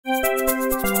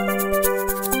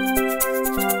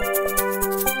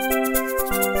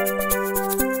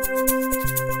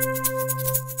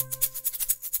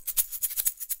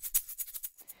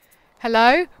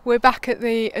Hello, we're back at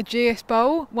the Ageas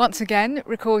Bowl once again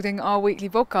recording our weekly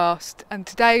vodcast, and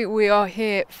today we are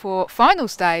here for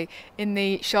finals day in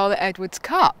the Charlotte Edwards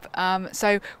Cup.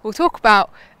 So we'll talk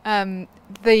about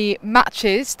the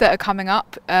matches that are coming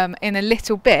up in a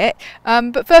little bit,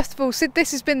 but first of all, Sid,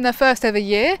 this has been the first ever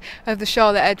year of the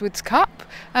Charlotte Edwards Cup.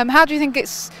 How do you think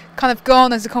it's kind of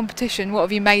gone as a competition? What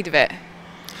have you made of it?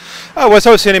 Oh, well, it's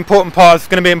obviously going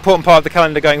to be an important part of the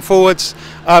calendar going forwards.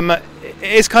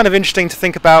 It's kind of interesting to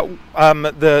think about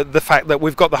the fact that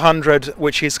we've got the 100,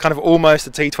 which is kind of almost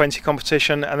a T20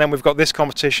 competition, and then we've got this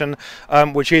competition,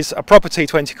 which is a proper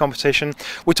T20 competition.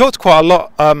 We talked quite a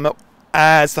lot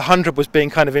as the 100 was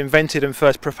being kind of invented and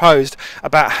first proposed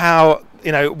about how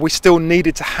we still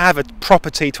needed to have a proper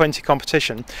T20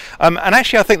 competition, and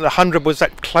actually I think the 100 was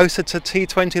closer to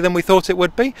T20 than we thought it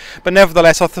would be, but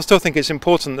nevertheless I still think it's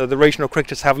important that the regional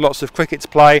cricketers have lots of cricket to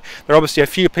play. There are obviously a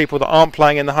few people that aren't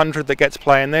playing in the 100 that get to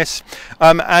play in this,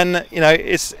 and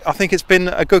I think it's been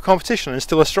a good competition and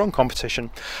still a strong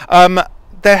competition.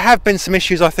 There have been some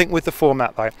issues, I think, with the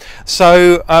format though.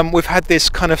 So we've had this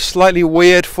kind of slightly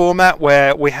weird format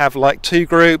where we have like two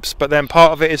groups, but then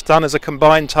part of it is done as a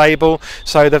combined table.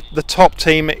 So the top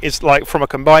team is like from a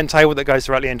combined table that goes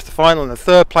directly into the final, and the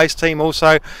third place team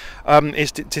also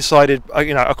is decided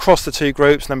across the two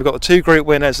groups, and then we've got the two group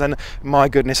winners, and my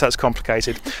goodness, that's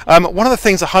complicated. One of the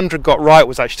things the 100 got right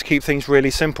was actually to keep things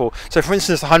really simple. So for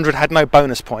instance, the 100 had no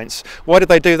bonus points. Why did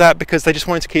they do that? Because they just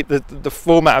wanted to keep the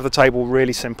format of the table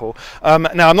really simple.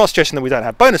 Now, I'm not suggesting that we don't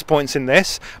have bonus points in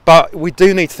this, but we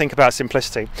do need to think about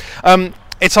simplicity.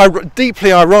 It's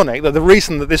deeply ironic that the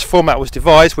reason that this format was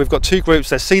devised, we've got two groups,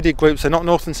 they're seeded groups, they're not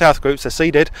North and South groups, they're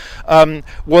seeded,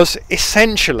 was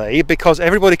essentially because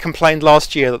everybody complained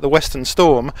last year that the Western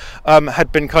Storm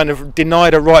had been kind of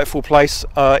denied a rightful place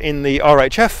in the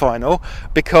RHF final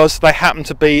because they happened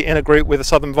to be in a group with the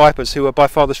Southern Vipers, who are by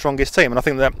far the strongest team. And I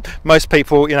think that most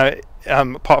people,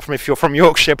 apart from if you're from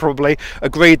Yorkshire, probably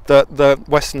agreed that the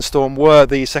Western Storm were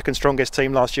the second strongest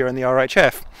team last year in the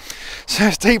RHF. So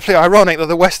it's deeply ironic that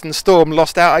the Western Storm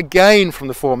lost out again from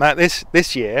the format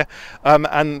this year,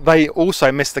 and they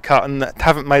also missed the cut and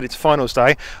haven't made it to finals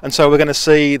day. And so we're going to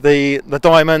see the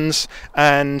Diamonds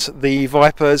and the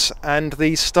Vipers and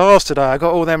the Stars today. I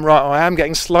got all them right. I am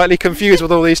getting slightly confused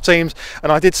with all these teams,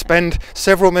 and I did spend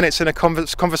several minutes in a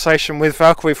conversation with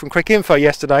Valkyrie from CRICKETher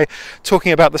yesterday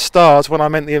talking about the Stars when I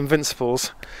meant the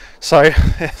Invincibles. So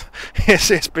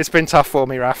it's been tough for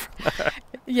me, Raf.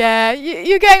 Yeah,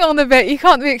 you're getting on a bit. You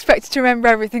can't be expected to remember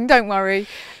everything, don't worry.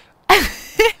 Have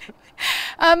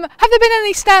there been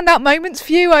any standout moments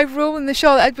for you overall in the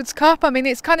Charlotte Edwards Cup? I mean,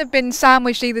 it's kind of been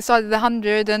sandwiched either side of the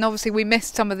 100, and obviously we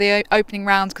missed some of the opening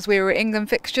rounds because we were at England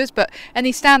fixtures, but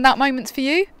any standout moments for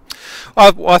you?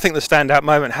 I think the standout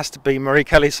moment has to be Marie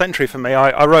Kelly's century for me.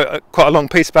 I wrote quite a long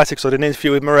piece about it because I did an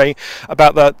interview with Marie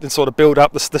about the sort of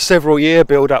build-up, the several year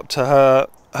build-up to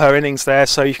her innings there,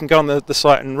 so you can go on the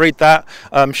site and read that.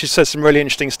 She says some really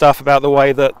interesting stuff about the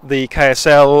way that the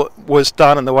KSL was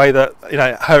done and the way that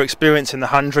her experience in the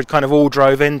 100 kind of all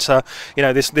drove into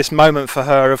this moment for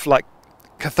her of like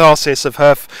catharsis of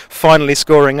her finally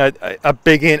scoring a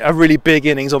really big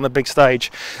innings on the big stage.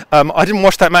 I didn't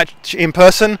watch that match in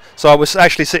person, so I was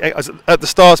actually sitting at the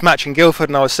Stars match in Guildford,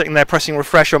 and I was sitting there pressing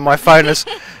refresh on my phone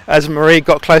as Marie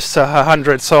got close to her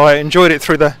 100. So I enjoyed it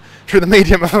through the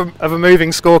medium of a moving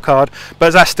scorecard.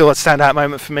 But that's still a standout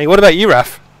moment for me. What about you,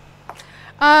 Raf?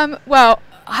 Well,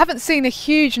 I haven't seen a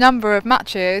huge number of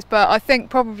matches, but I think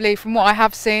probably from what I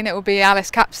have seen, it will be Alice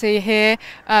Capsey here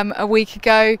a week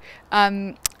ago.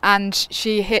 And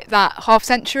she hit that half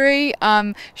century.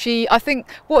 I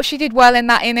think what she did well in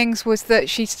that innings was that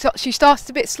she started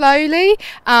a bit slowly,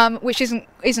 which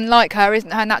isn't like her,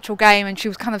 isn't her natural game, and she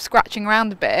was kind of scratching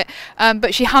around a bit.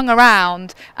 But she hung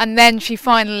around, and then she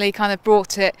finally kind of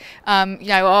brought it,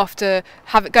 after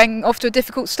going off to a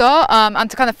difficult start, and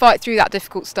to kind of fight through that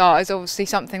difficult start is obviously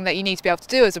something that you need to be able to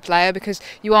do as a player, because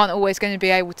you aren't always going to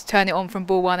be able to turn it on from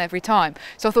ball one every time.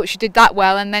 So I thought she did that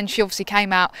well, and then she obviously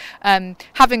came out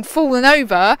having fallen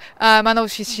over, and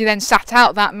obviously she then sat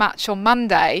out that match on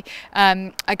Monday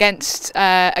against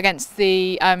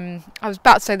the I was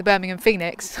about to say the Birmingham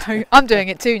Phoenix, so I'm doing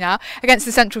it too now, against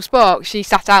the Central Spark. She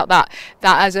sat out that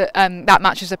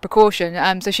match as a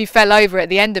precaution, so she fell over right at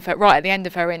the end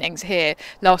of her innings here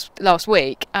last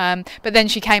week, but then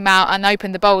she came out and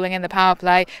opened the bowling in the power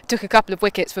play, took a couple of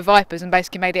wickets for Vipers, and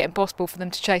basically made it impossible for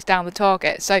them to chase down the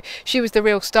target. So she was the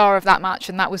real star of that match,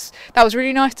 and that was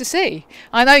really nice to see.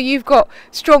 I know you've got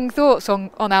strong thoughts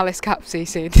on Alice Capsey,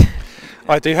 Sid.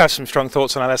 I do have some strong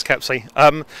thoughts on Ageas Capsey.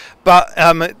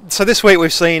 So this week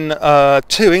we've seen 2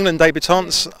 England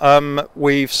debutants.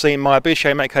 We've seen Maia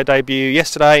Bouchier make her debut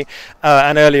yesterday,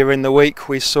 and earlier in the week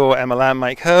we saw Emma Lamb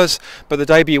make hers. But the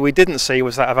debut we didn't see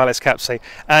was that of Ageas Capsey,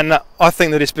 and I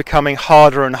think that it's becoming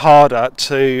harder and harder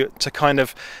to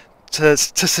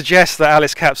suggest that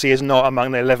Ageas Capsey is not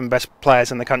among the 11 best players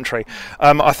in the country.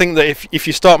 I think that if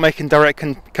you start making direct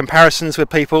comparisons with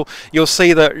people, you'll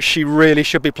see that she really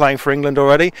should be playing for England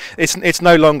already. It's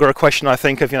no longer a question, I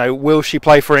think, of, will she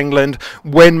play for England?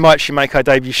 When might she make her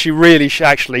debut? She really she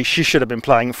should have been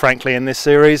playing, frankly, in this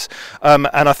series. And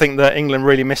I think that England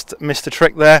really missed a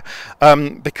trick there,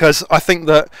 because I think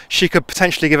that she could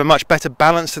potentially give a much better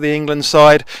balance to the England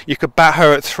side. You could bat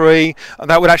her at 3.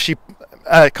 That would actually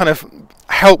kind of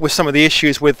help with some of the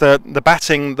issues with the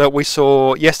batting that we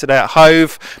saw yesterday at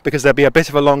Hove, because there'd be a bit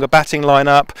of a longer batting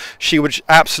lineup. She would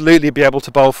absolutely be able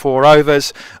to bowl 4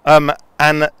 overs,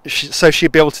 so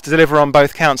she'd be able to deliver on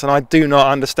both counts, and I do not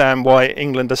understand why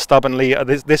England are stubbornly at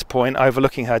this point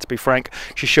overlooking her, to be frank.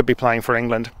 She should be playing for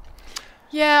England.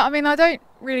 Yeah, I mean, I don't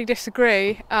really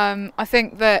disagree. I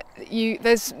think that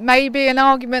there's maybe an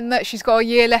argument that she's got a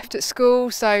year left at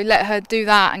school, so let her do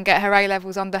that and get her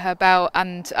A-levels under her belt,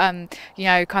 and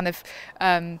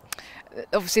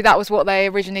obviously that was what they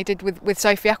originally did with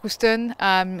Sophie Eccleston,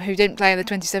 who didn't play in the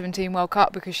 2017 World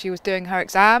Cup because she was doing her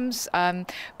exams.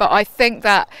 But I think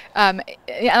that, and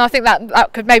I think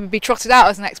that could maybe be trotted out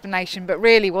as an explanation, but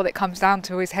really what it comes down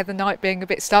to is Heather Knight being a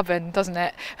bit stubborn, doesn't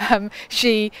it?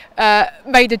 She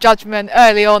made a judgment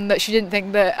early on that she didn't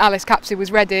think that Ageas Capsey was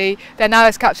ready. Then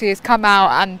Ageas Capsey has come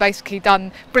out and basically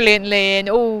done brilliantly in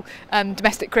all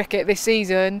domestic cricket this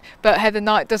season, but Heather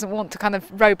Knight doesn't want to kind of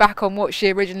row back on what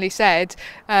she originally said,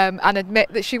 and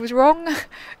admit that she was wrong.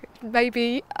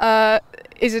 Maybe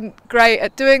isn't great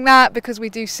at doing that, because we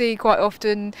do see quite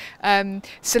often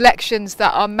selections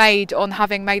that are made on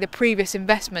having made a previous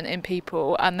investment in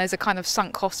people, and there's a kind of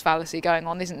sunk cost fallacy going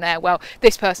on, isn't there? Well,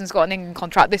 this person's got an England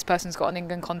contract, this person's got an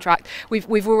England contract,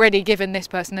 we've already given this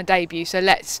person a debut, so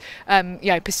let's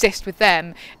persist with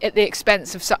them at the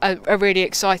expense of a really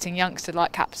exciting youngster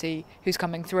like Capsey who's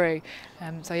coming through.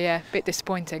 So yeah, a bit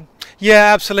disappointing.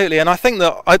 Yeah, absolutely, and I think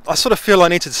that I sort of feel I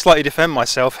need to slightly defend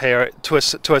myself here to a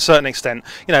certain extent,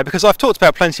 because I've talked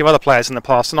about plenty of other players in the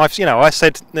past, and I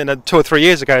said 2 or 3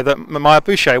 years ago that Maia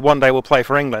Bouchier one day will play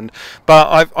for England,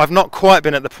 but I've not quite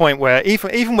been at the point where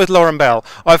even with Lauren Bell,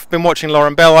 I've been watching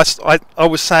Lauren Bell. I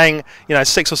was saying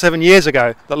 6 or 7 years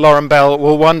ago that Lauren Bell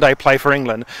will one day play for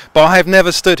England, but I have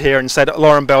never stood here and said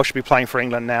Lauren Bell should be playing for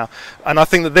England now, and I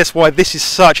think that that's why this is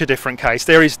such a different case.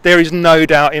 There is no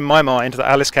doubt in my mind that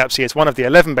Ageas Capsey is one of the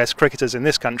 11 best cricketers in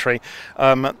this country,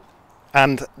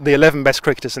 and the 11 best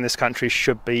cricketers in this country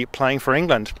should be playing for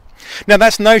England. Now,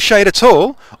 that's no shade at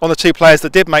all on the 2 players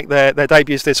that did make their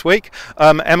debuts this week.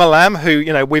 Emma Lamb, who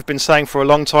we've been saying for a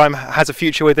long time has a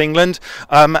future with England,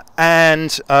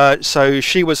 so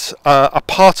she was a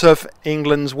part of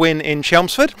England's win in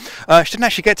Chelmsford. She didn't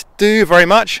actually get to do very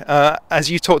much, as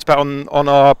you talked about on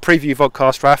our preview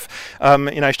vodcast, Raf.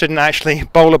 She didn't actually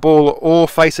bowl a ball or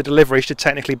face a delivery. She did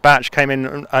technically bat. She came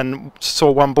in and saw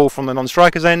 1 ball from the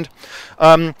non-striker's end.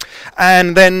 And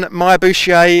then Maia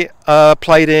Bouchier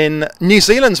played in New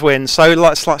Zealand's win,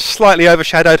 so slightly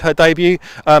overshadowed her debut,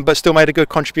 but still made a good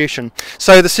contribution.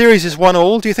 So the series is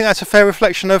 1-1. Do you think that's a fair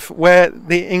reflection of where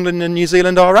the England and New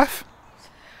Zealand are, Raf?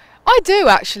 I do,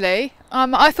 actually.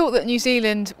 I thought that New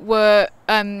Zealand were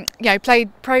played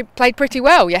pretty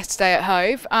well yesterday at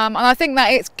Hove, and I think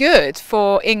that it's good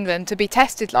for England to be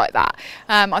tested like that.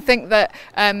 I think that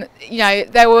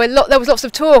there was lots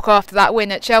of talk after that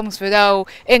win at Chelmsford. Oh,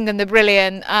 England are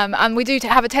brilliant, and we do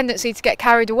have a tendency to get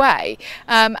carried away.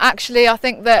 Actually, I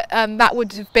think that that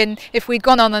would have been, if we'd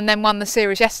gone on and then won the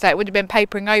series yesterday, it would have been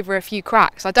papering over a few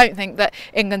cracks. I don't think that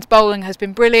England's bowling has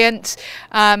been brilliant,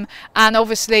 and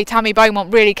obviously Tammy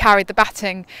Beaumont really carried the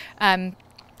batting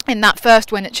in that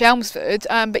first win at Chelmsford,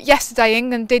 but yesterday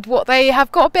England did what they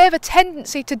have got a bit of a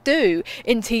tendency to do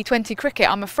in T20 cricket,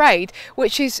 I'm afraid,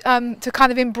 which is to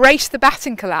kind of embrace the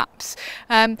batting collapse.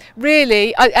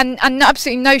 Really, and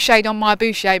absolutely no shade on Maia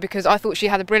Bouchier, because I thought she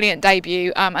had a brilliant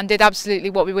debut and did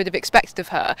absolutely what we would have expected of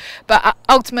her, but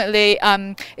ultimately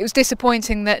it was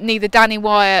disappointing that neither Danny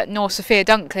Wyatt nor Sophia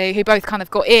Dunkley, who both kind of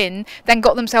got in, then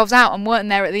got themselves out and weren't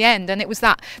there at the end, and it was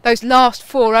those last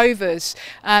 4 overs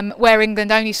where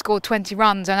England only only scored 20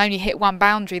 runs and only hit one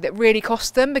boundary that really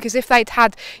cost them, because if they'd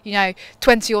had, you know,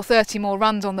 20 or 30 more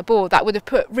runs on the board, that would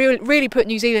have really put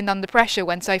New Zealand under pressure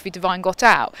when Sophie Devine got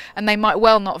out, and they might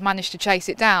well not have managed to chase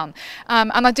it down.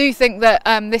 And I do think that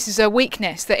this is a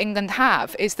weakness that England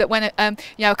have, is that when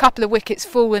you know, a couple of wickets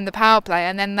fall in the power play,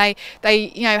 and then they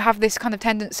you know, have this kind of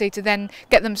tendency to then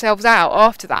get themselves out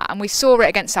after that. And we saw it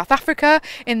against South Africa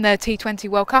in the T20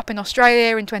 World Cup in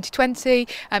Australia in 2020,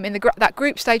 in that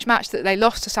group stage match that they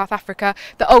lost to South Africa,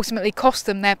 that ultimately cost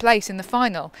them their place in the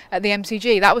final at the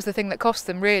MCG. That was the thing that cost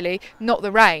them, really, not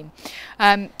the rain.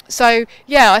 So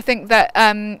yeah, I think that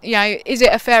you know, is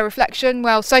it a fair reflection?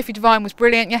 Well, Sophie Devine was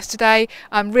brilliant yesterday.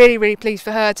 I'm really pleased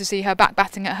for her to see her back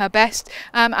batting at her best,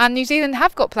 and New Zealand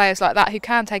have got players like that who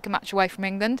can take a match away from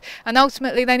England, and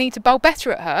ultimately they need to bowl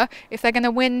better at her if they're going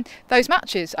to win those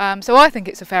matches. So I think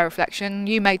it's a fair reflection.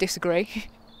 You may disagree.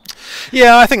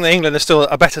 Yeah, I think that England is still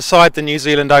a better side than New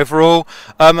Zealand overall.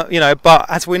 You know, but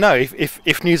as we know,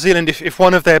 if New Zealand, if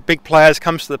one of their big players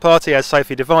comes to the party, as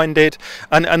Sophie Devine did,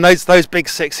 and those big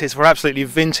sixes were absolutely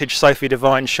vintage Sophie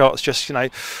Devine shots, just, you know,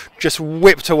 just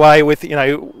whipped away with, you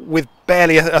know, with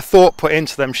barely a thought put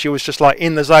into them. She was just like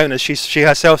in the zone, as she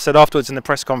herself said afterwards in the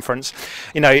press conference.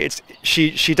 You know,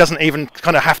 she doesn't even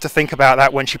kind of have to think about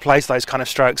that when she plays those kind of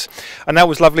strokes, and that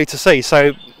was lovely to see.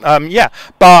 So yeah,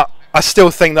 but I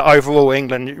still think that overall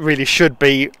England really should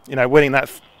be, you know, winning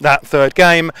that third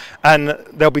game, and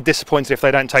they'll be disappointed if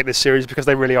they don't take this series, because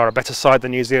they really are a better side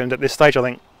than New Zealand at this stage, I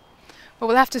think. Well,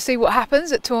 we'll have to see what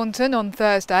happens at Taunton on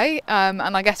Thursday, and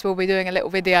I guess we'll be doing a little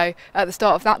video at the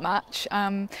start of that match.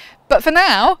 But for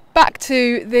now, back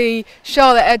to the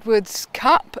Charlotte Edwards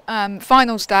Cup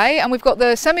finals day, and we've got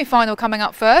the semi-final coming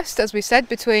up first, as we said,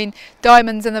 between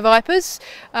Diamonds and the Vipers.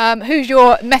 Who's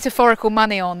your metaphorical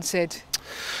money on, Sid?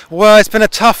 Well, it's been a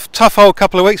tough old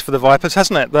couple of weeks for the Vipers,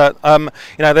 hasn't it? That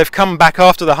you know, they've come back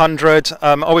after the 100.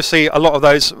 Obviously, a lot of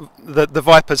those, the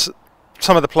Vipers,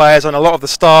 some of the players and a lot of the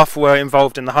staff were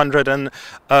involved in the 100 and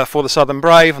for the Southern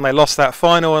Brave, and they lost that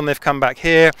final, and they've come back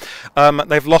here.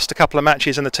 They've lost a couple of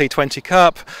matches in the T20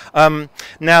 Cup.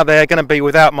 Now they're going to be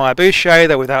without Maia Bouchier,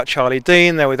 they're without Charlie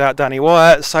Dean, they're without Danny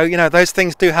Wyatt. So, you know, those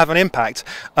things do have an impact.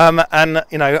 And,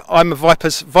 you know, I'm a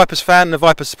Vipers fan and a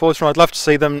Vipers supporter, and I'd love to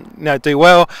see them, you know, do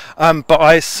well. But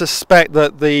I suspect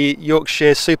that the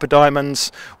Yorkshire Super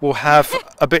Diamonds will have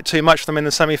a bit too much for them in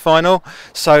the semi-final.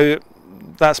 So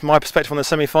that's my perspective on the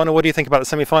semi-final. What do you think about the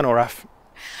semi-final, Raf?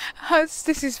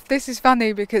 This is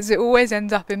funny, because it always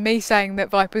ends up in me saying that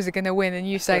Vipers are going to win and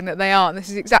you saying that they aren't. This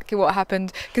is exactly what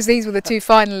happened, because these were the two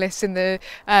finalists in the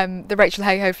Rachel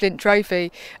Hayhoe Flint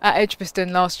Trophy at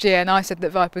Edgbaston last year, and I said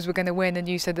that Vipers were going to win and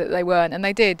you said that they weren't, and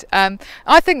they did.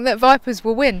 I think that Vipers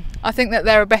will win. I think that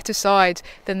they're a better side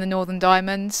than the Northern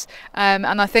Diamonds, and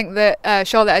I think that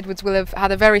Charlotte Edwards will have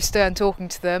had a very stern talking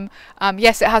to them.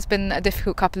 Yes, it has been a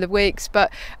difficult couple of weeks,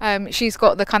 but she's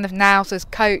got the kind of nous as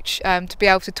coach to be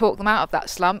able to talk them out of that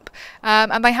slump,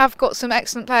 and they have got some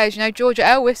excellent players. You know, Georgia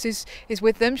Elwys is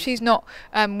with them. She's not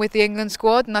with the England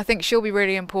squad, and I think she'll be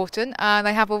really important.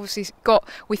 They have obviously got,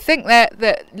 we think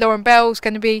that Lauren Bell's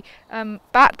going to be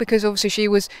back, because obviously she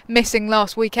was missing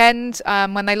last weekend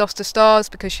when they lost to Stars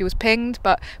because she was pinged,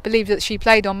 but believe that she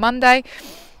played on Monday.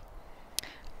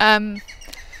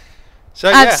 So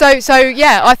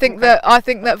yeah, I think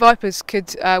that Vipers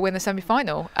could win the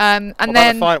semi-final. And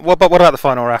then what about the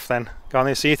final, Raf? Then, go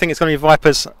on. So you think it's going to be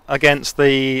Vipers against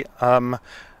the?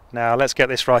 Now let's get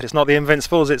this right. It's not the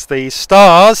Invincibles. It's the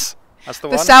Stars. That's the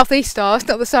one. South East Stars,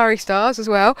 not the Surrey Stars as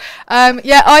well.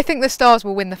 Yeah, I think the Stars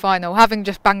will win the final, having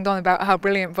just banged on about how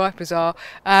brilliant Vipers are,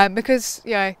 because,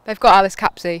 you know, they've got Alice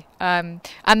Capsey, and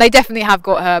they definitely have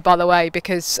got her, by the way,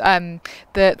 because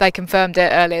they confirmed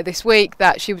it earlier this week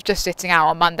that she was just sitting out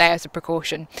on Monday as a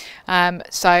precaution.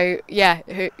 So yeah,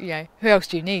 who else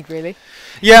do you need, really?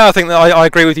 Yeah, I think that I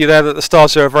agree with you there, that the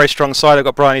Stars are a very strong side. I've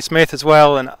got Bryony Smith as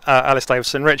well, and Alice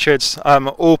Davison-Richards,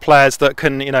 all players that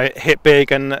can, you know, hit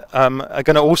big and are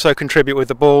going to also contribute with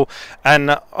the ball.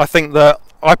 And I think that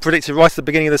I predicted right at the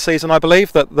beginning of the season, I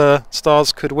believe, that the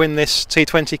Stars could win this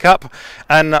T20 Cup,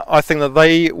 and I think that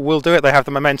they will do it. They have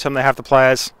the momentum, they have the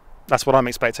players. That's what I'm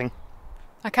expecting.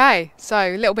 Okay, so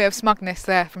a little bit of smugness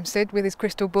there from Sid with his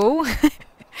crystal ball.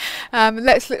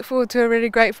 Let's look forward to a really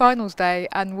great finals day,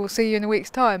 and we'll see you in a week's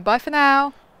time. Bye for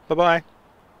now. Bye-bye.